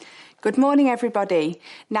Good morning, everybody.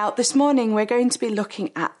 Now, this morning we're going to be looking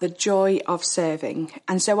at the joy of serving.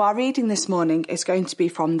 And so our reading this morning is going to be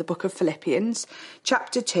from the book of Philippians,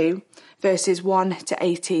 chapter 2, verses 1 to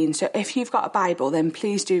 18. So if you've got a Bible, then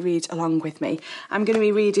please do read along with me. I'm going to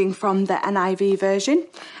be reading from the NIV version.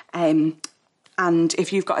 And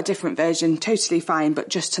if you've got a different version, totally fine, but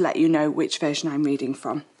just to let you know which version I'm reading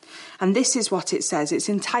from. And this is what it says. It's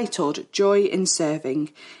entitled Joy in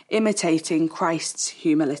Serving, Imitating Christ's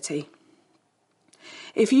Humility.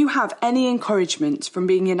 If you have any encouragement from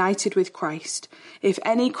being united with Christ, if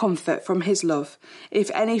any comfort from his love,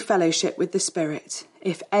 if any fellowship with the Spirit,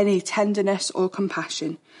 if any tenderness or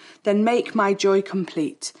compassion, then make my joy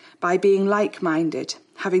complete by being like-minded,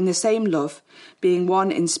 having the same love, being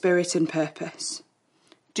one in spirit and purpose.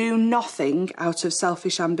 Do nothing out of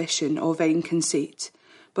selfish ambition or vain conceit,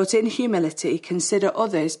 but in humility consider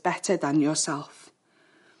others better than yourself.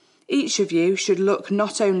 Each of you should look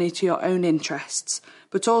not only to your own interests,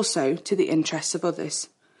 but also to the interests of others.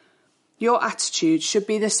 Your attitude should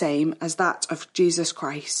be the same as that of Jesus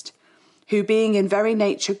Christ, who being in very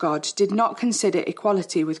nature God, did not consider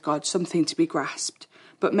equality with God something to be grasped,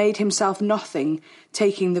 but made himself nothing,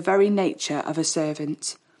 taking the very nature of a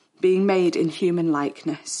servant, being made in human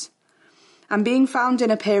likeness. And being found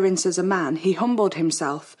in appearance as a man, he humbled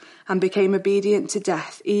himself and became obedient to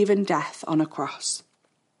death, even death on a cross.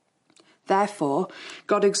 Therefore,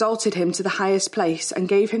 God exalted him to the highest place and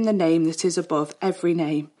gave him the name that is above every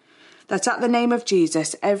name, that at the name of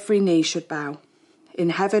Jesus every knee should bow,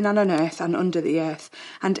 in heaven and on earth and under the earth,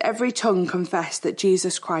 and every tongue confess that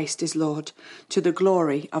Jesus Christ is Lord, to the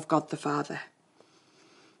glory of God the Father.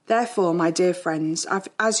 Therefore, my dear friends,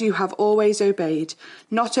 as you have always obeyed,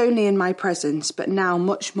 not only in my presence, but now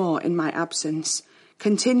much more in my absence,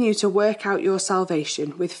 continue to work out your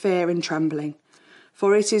salvation with fear and trembling.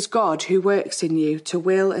 For it is God who works in you to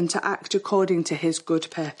will and to act according to his good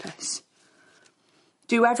purpose.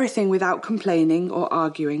 Do everything without complaining or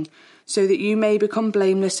arguing, so that you may become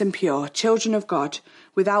blameless and pure, children of God,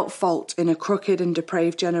 without fault in a crooked and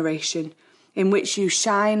depraved generation, in which you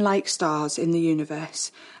shine like stars in the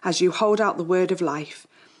universe, as you hold out the word of life,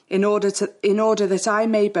 in order that I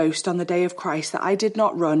may boast on the day of Christ that I did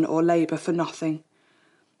not run or labour for nothing.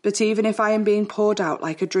 But even if I am being poured out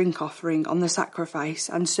like a drink offering on the sacrifice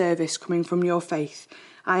and service coming from your faith,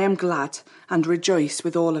 I am glad and rejoice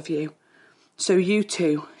with all of you. So you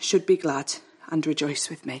too should be glad and rejoice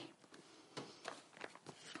with me.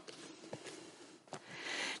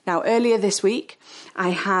 Now, earlier this week, I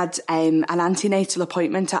had an antenatal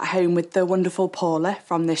appointment at home with the wonderful Paula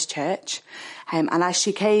from this church. And as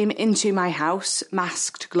she came into my house,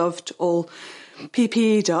 masked, gloved, all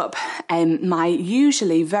PPE'd up, my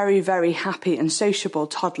usually very, very happy and sociable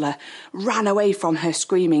toddler ran away from her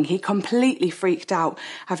screaming. He completely freaked out.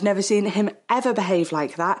 I've never seen him ever behave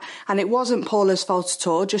like that. And it wasn't Paula's fault at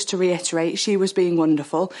all, just to reiterate, she was being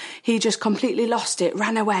wonderful. He just completely lost it,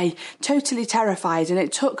 ran away, totally terrified. And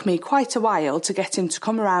it took me quite a while to get him to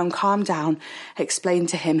come around, calm down, explain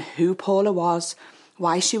to him who Paula was,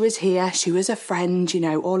 why she was here, she was a friend,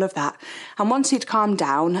 all of that. And once he'd calmed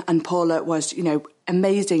down and Paula was,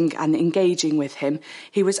 amazing and engaging with him,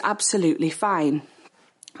 he was absolutely fine.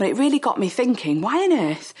 But it really got me thinking, why on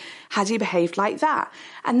earth had he behaved like that?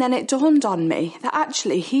 And then it dawned on me that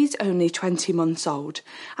actually he's only 20 months old.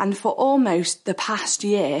 And for almost the past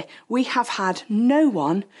year, we have had no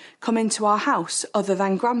one come into our house other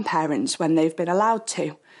than grandparents when they've been allowed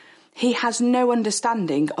to. He has no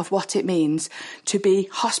understanding of what it means to be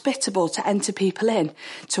hospitable, to enter people in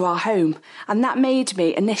to our home. And that made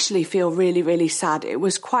me initially feel really, really sad. It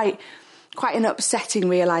was quite an upsetting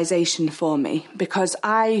realisation for me, because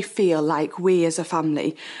I feel like we as a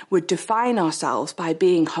family would define ourselves by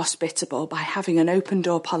being hospitable, by having an open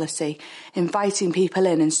door policy, inviting people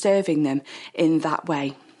in and serving them in that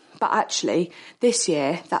way. But actually, this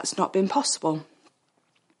year, that's not been possible.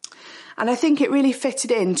 And I think it really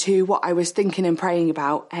fitted into what I was thinking and praying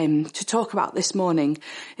about to talk about this morning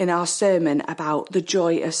in our sermon about the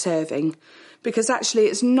joy of serving. Because actually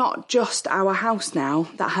it's not just our house now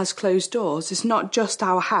that has closed doors. It's not just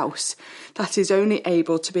our house that is only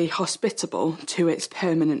able to be hospitable to its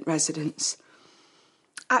permanent residents.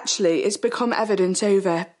 Actually, it's become evident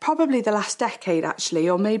over probably the last decade,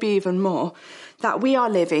 or maybe even more, that we are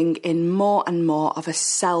living in more and more of a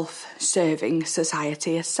self-serving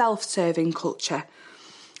society, a self-serving culture.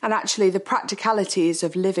 And actually, the practicalities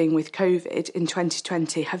of living with COVID in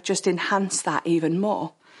 2020 have just enhanced that even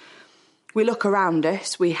more. We look around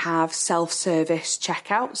us, we have self-service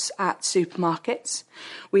checkouts at supermarkets,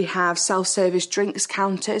 we have self-service drinks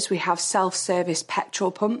counters, we have self-service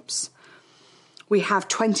petrol pumps. We have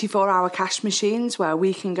 24-hour cash machines where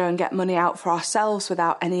we can go and get money out for ourselves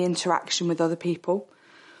without any interaction with other people.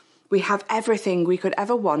 We have everything we could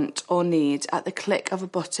ever want or need at the click of a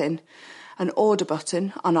button, an order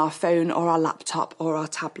button on our phone or our laptop or our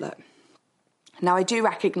tablet. Now, I do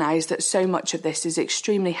recognise that so much of this is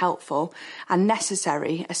extremely helpful and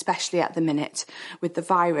necessary, especially at the minute, with the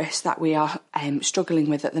virus that we are struggling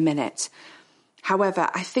with at the minute. However,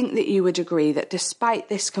 I think that you would agree that despite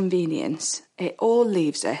this convenience, it all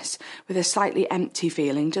leaves us with a slightly empty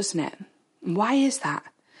feeling, doesn't it? Why is that?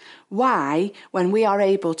 Why, when we are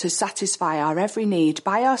able to satisfy our every need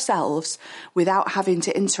by ourselves without having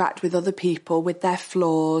to interact with other people, with their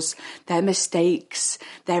flaws, their mistakes,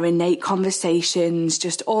 their innate conversations,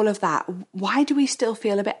 just all of that, why do we still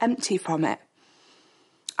feel a bit empty from it?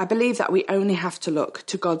 I believe that we only have to look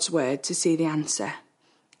to God's word to see the answer.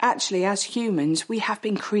 Actually, as humans, we have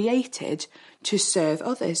been created to serve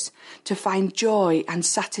others, to find joy and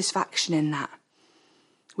satisfaction in that.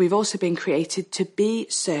 We've also been created to be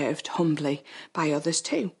served humbly by others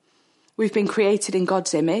too. We've been created in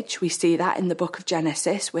God's image. We see that in the book of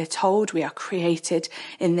Genesis. We're told we are created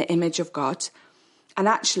in the image of God. And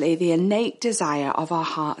actually, the innate desire of our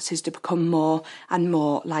hearts is to become more and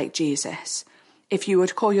more like Jesus. If you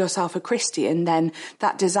would call yourself a Christian, then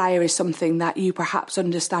that desire is something that you perhaps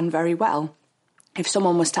understand very well. If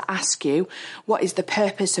someone was to ask you, what is the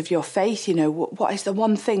purpose of your faith? What is the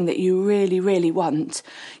one thing that you really, really want?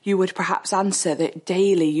 You would perhaps answer that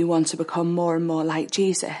daily you want to become more and more like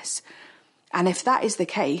Jesus. And if that is the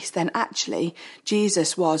case, then actually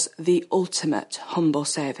Jesus was the ultimate humble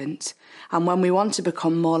servant. And when we want to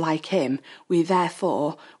become more like him, we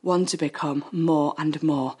therefore want to become more and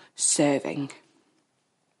more serving.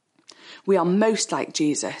 We are most like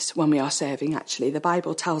Jesus when we are serving, actually. The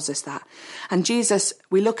Bible tells us that. And Jesus,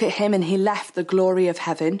 we look at him and he left the glory of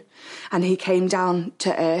heaven and he came down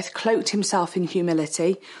to earth, cloaked himself in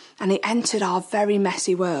humility, and he entered our very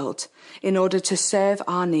messy world in order to serve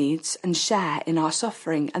our needs and share in our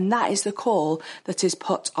suffering. And that is the call that is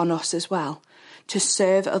put on us as well, to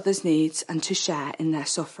serve others' needs and to share in their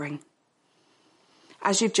suffering.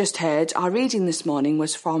 As you've just heard, our reading this morning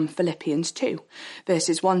was from Philippians 2,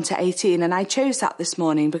 verses 1 to 18. And I chose that this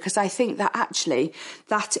morning because I think that actually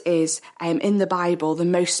that is, in the Bible, the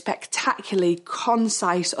most spectacularly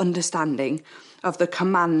concise understanding of the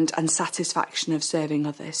command and satisfaction of serving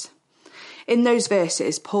others. In those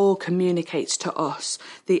verses, Paul communicates to us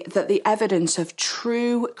that the evidence of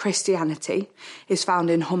true Christianity is found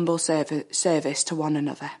in humble service to one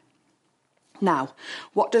another. Now,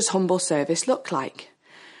 what does humble service look like?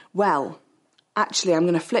 Well, actually, I'm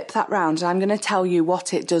going to flip that round and I'm going to tell you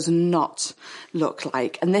what it does not look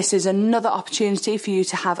like. And this is another opportunity for you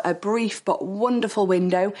to have a brief but wonderful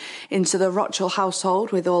window into the Rothschild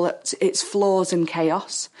household with all its flaws and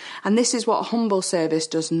chaos. And this is what humble service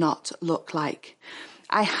does not look like.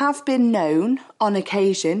 I have been known on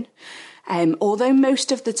occasion, although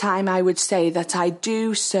most of the time I would say that I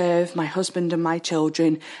do serve my husband and my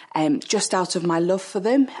children just out of my love for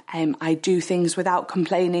them. I do things without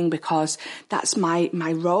complaining because that's my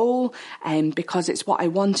role, because it's what I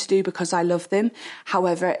want to do because I love them.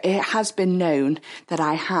 However, it has been known that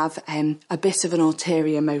I have a bit of an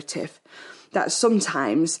ulterior motive. That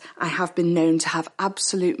sometimes I have been known to have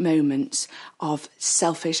absolute moments of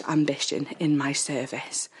selfish ambition in my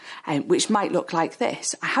service, which might look like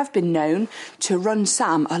this. I have been known to run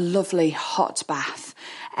Sam a lovely hot bath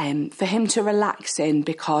for him to relax in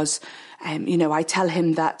because, I tell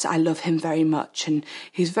him that I love him very much and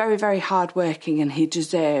he's very, very hardworking and he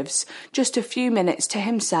deserves just a few minutes to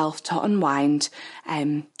himself to unwind,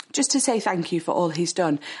 just to say thank you for all he's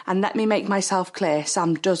done. And let me make myself clear,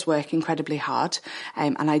 Sam does work incredibly hard,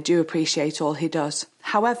 and I do appreciate all he does.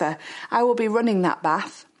 However, I will be running that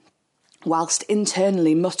bath whilst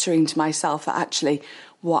internally muttering to myself that actually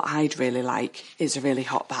what I'd really like is a really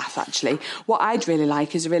hot bath, actually. What I'd really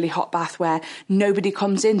like is a really hot bath where nobody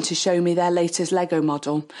comes in to show me their latest Lego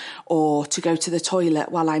model or to go to the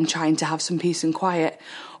toilet while I'm trying to have some peace and quiet,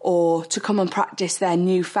 or to come and practice their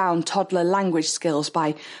newfound toddler language skills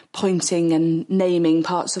by pointing and naming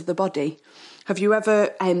parts of the body. Have you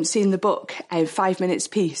ever seen the book 5 Minutes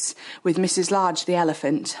Peace with Mrs. Large the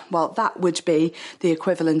elephant? Well, that would be the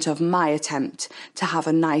equivalent of my attempt to have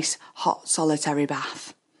a nice hot solitary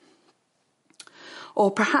bath.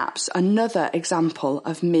 Or perhaps another example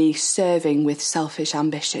of me serving with selfish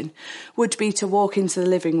ambition would be to walk into the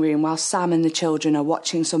living room while Sam and the children are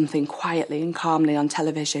watching something quietly and calmly on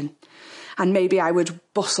television. And maybe I would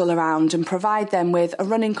bustle around and provide them with a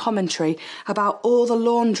running commentary about all the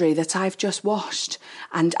laundry that I've just washed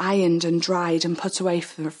and ironed and dried and put away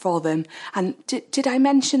for them. And did I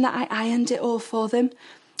mention that I ironed it all for them?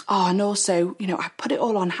 Oh, and also, I put it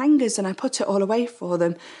all on hangers and I put it all away for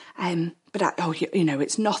them.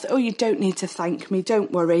 It's nothing. Oh, you don't need to thank me.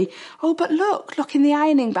 Don't worry. Oh, but look in the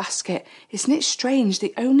ironing basket. Isn't it strange?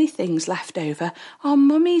 The only things left over are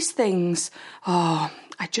Mummy's things. Oh,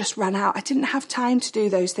 I just ran out. I didn't have time to do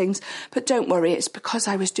those things. But don't worry. It's because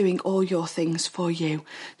I was doing all your things for you.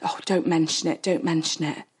 Oh, don't mention it. Don't mention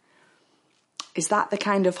it. Is that the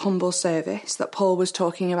kind of humble service that Paul was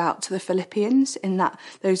talking about to the Philippians in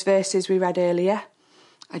those verses we read earlier?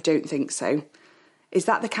 I don't think so. Is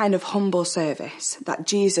that the kind of humble service that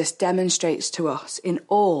Jesus demonstrates to us in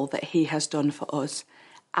all that he has done for us?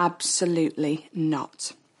 Absolutely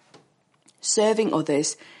not. Serving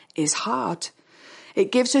others is hard.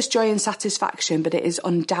 It gives us joy and satisfaction, but it is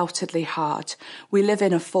undoubtedly hard. We live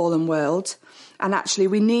in a fallen world, and actually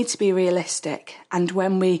we need to be realistic. And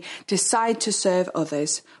when we decide to serve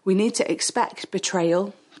others, we need to expect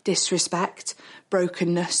betrayal, disrespect,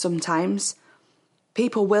 brokenness sometimes.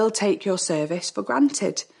 People will take your service for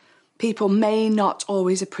granted. People may not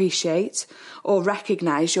always appreciate or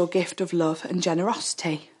recognise your gift of love and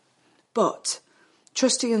generosity. But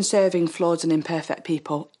trusting and serving flawed and imperfect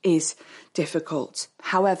people is difficult.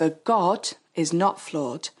 However, God is not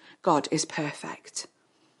flawed. God is perfect.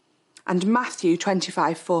 And Matthew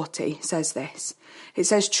 25:40 says this. It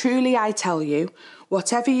says, "Truly I tell you,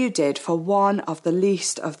 whatever you did for one of the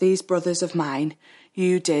least of these brothers of mine,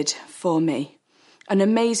 you did for me." An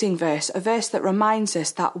amazing verse, a verse that reminds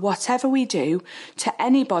us that whatever we do to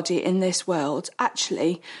anybody in this world,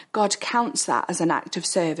 actually, God counts that as an act of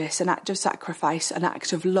service, an act of sacrifice, an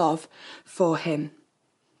act of love for him.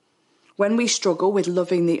 When we struggle with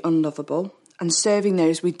loving the unlovable and serving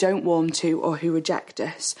those we don't warm to or who reject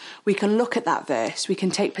us, we can look at that verse, we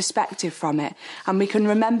can take perspective from it, and we can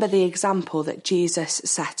remember the example that Jesus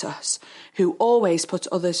set us, who always put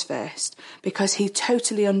others first, because he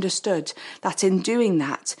totally understood that in doing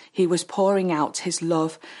that, he was pouring out his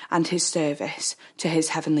love and his service to his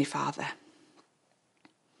heavenly Father.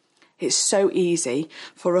 It's so easy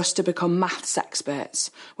for us to become maths experts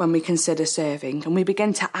when we consider serving, and we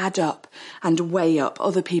begin to add up and weigh up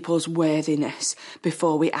other people's worthiness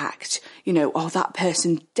before we act. That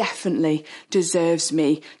person definitely deserves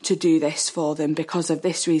me to do this for them because of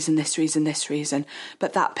this reason, this reason, this reason.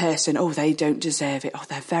 But that person, they don't deserve it.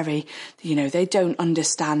 They're very, they don't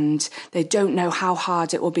understand. They don't know how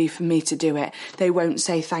hard it will be for me to do it. They won't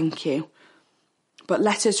say thank you. But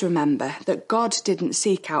let us remember that God didn't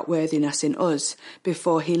seek out worthiness in us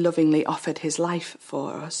before he lovingly offered his life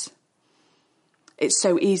for us. It's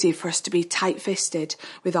so easy for us to be tight-fisted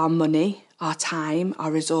with our money, our time, our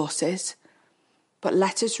resources. But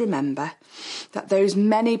let us remember that those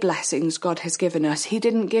many blessings God has given us, he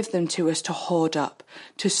didn't give them to us to hoard up,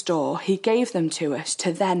 to store. He gave them to us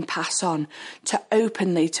to then pass on, to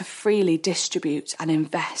openly, to freely distribute and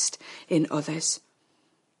invest in others.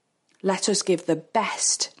 Let us give the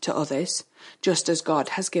best to others, just as God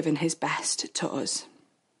has given his best to us.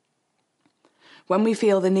 When we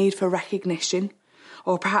feel the need for recognition,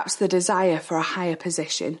 or perhaps the desire for a higher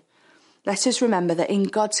position, let us remember that in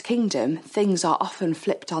God's kingdom, things are often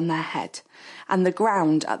flipped on their head, and the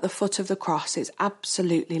ground at the foot of the cross is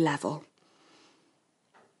absolutely level.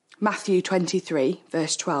 Matthew 23,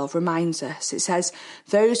 verse 12 reminds us, it says,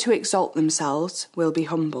 "Those who exalt themselves will be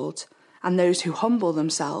humbled, and those who humble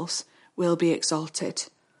themselves will be exalted."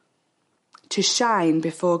 To shine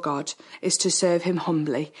before God is to serve him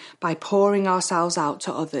humbly by pouring ourselves out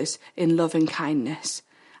to others in love and kindness.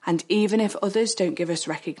 And even if others don't give us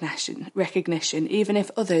recognition, even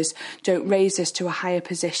if others don't raise us to a higher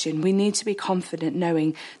position, we need to be confident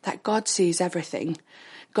knowing that God sees everything.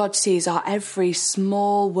 God sees our every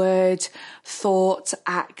small word, thought,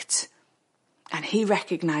 act, and he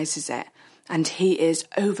recognises it. And he is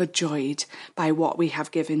overjoyed by what we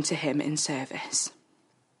have given to him in service.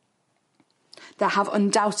 There have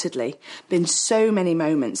undoubtedly been so many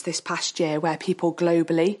moments this past year where people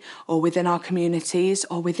globally or within our communities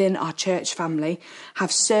or within our church family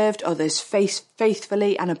have served others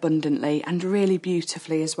faithfully and abundantly and really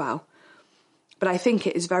beautifully as well. But I think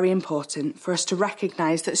it is very important for us to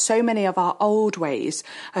recognise that so many of our old ways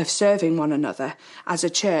of serving one another as a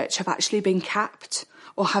church have actually been capped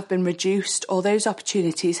or have been reduced, or those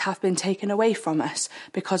opportunities have been taken away from us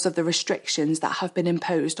because of the restrictions that have been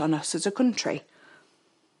imposed on us as a country.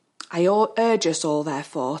 I urge us all,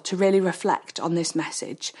 therefore, to really reflect on this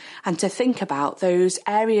message and to think about those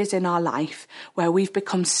areas in our life where we've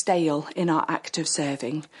become stale in our act of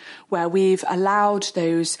serving, where we've allowed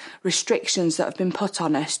those restrictions that have been put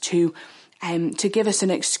on us to give us an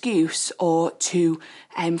excuse or to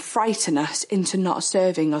frighten us into not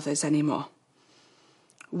serving others anymore.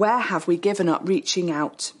 Where have we given up reaching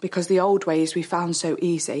out because the old ways we found so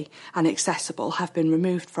easy and accessible have been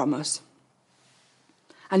removed from us?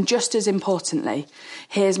 And just as importantly,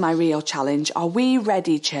 here's my real challenge. Are we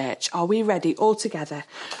ready, church? Are we ready all together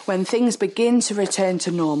when things begin to return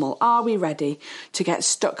to normal? Are we ready to get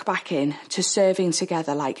stuck back in to serving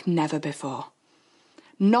together like never before?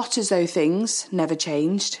 Not as though things never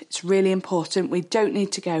changed. It's really important. We don't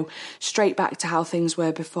need to go straight back to how things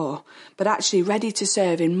were before, but actually ready to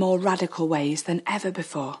serve in more radical ways than ever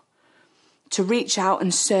before. To reach out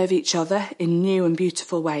and serve each other in new and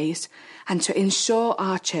beautiful ways, and to ensure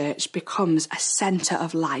our church becomes a centre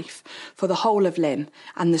of life for the whole of Lymm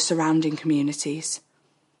and the surrounding communities.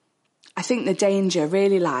 I think the danger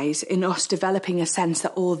really lies in us developing a sense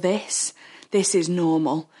that all this is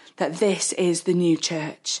normal, that this is the new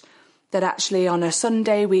church, that actually on a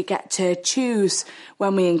Sunday we get to choose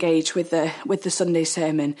when we engage with the Sunday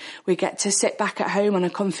sermon. We get to sit back at home on a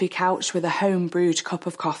comfy couch with a home-brewed cup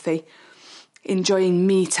of coffee, enjoying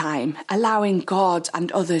me time, allowing God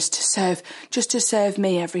and others to serve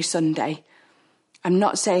me every Sunday. I'm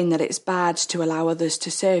not saying that it's bad to allow others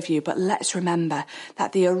to serve you, but let's remember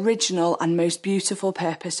that the original and most beautiful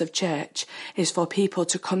purpose of church is for people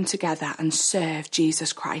to come together and serve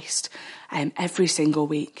Jesus Christ every single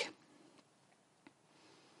week.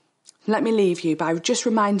 Let me leave you by just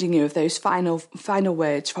reminding you of those final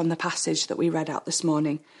words from the passage that we read out this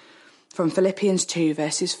morning. From Philippians 2,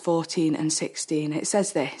 verses 14 and 16, it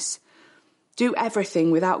says this: "Do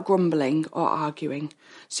everything without grumbling or arguing,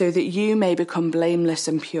 so that you may become blameless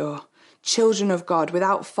and pure, children of God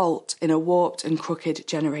without fault in a warped and crooked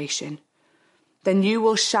generation. Then you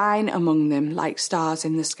will shine among them like stars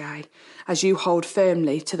in the sky, as you hold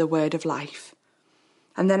firmly to the word of life.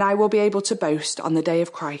 And then I will be able to boast on the day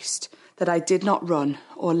of Christ that I did not run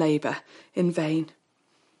or labour in vain."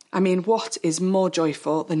 I mean, what is more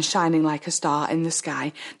joyful than shining like a star in the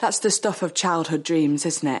sky? That's the stuff of childhood dreams,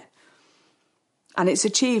 isn't it? And it's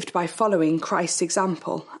achieved by following Christ's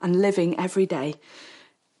example and living every day,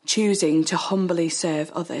 choosing to humbly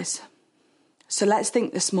serve others. So let's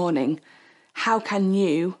think this morning, how can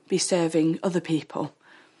you be serving other people?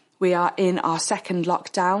 We are in our second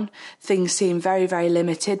lockdown. Things seem very, very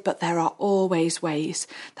limited, but there are always ways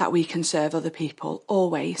that we can serve other people,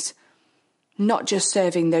 always. Not just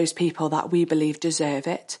serving those people that we believe deserve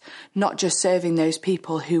it, not just serving those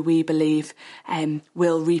people who we believe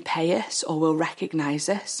will repay us or will recognise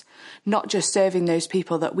us, not just serving those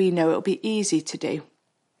people that we know it'll be easy to do,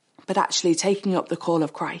 but actually taking up the call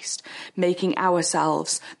of Christ, making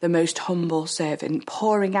ourselves the most humble servant,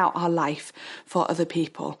 pouring out our life for other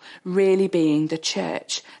people, really being the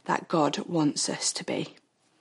church that God wants us to be.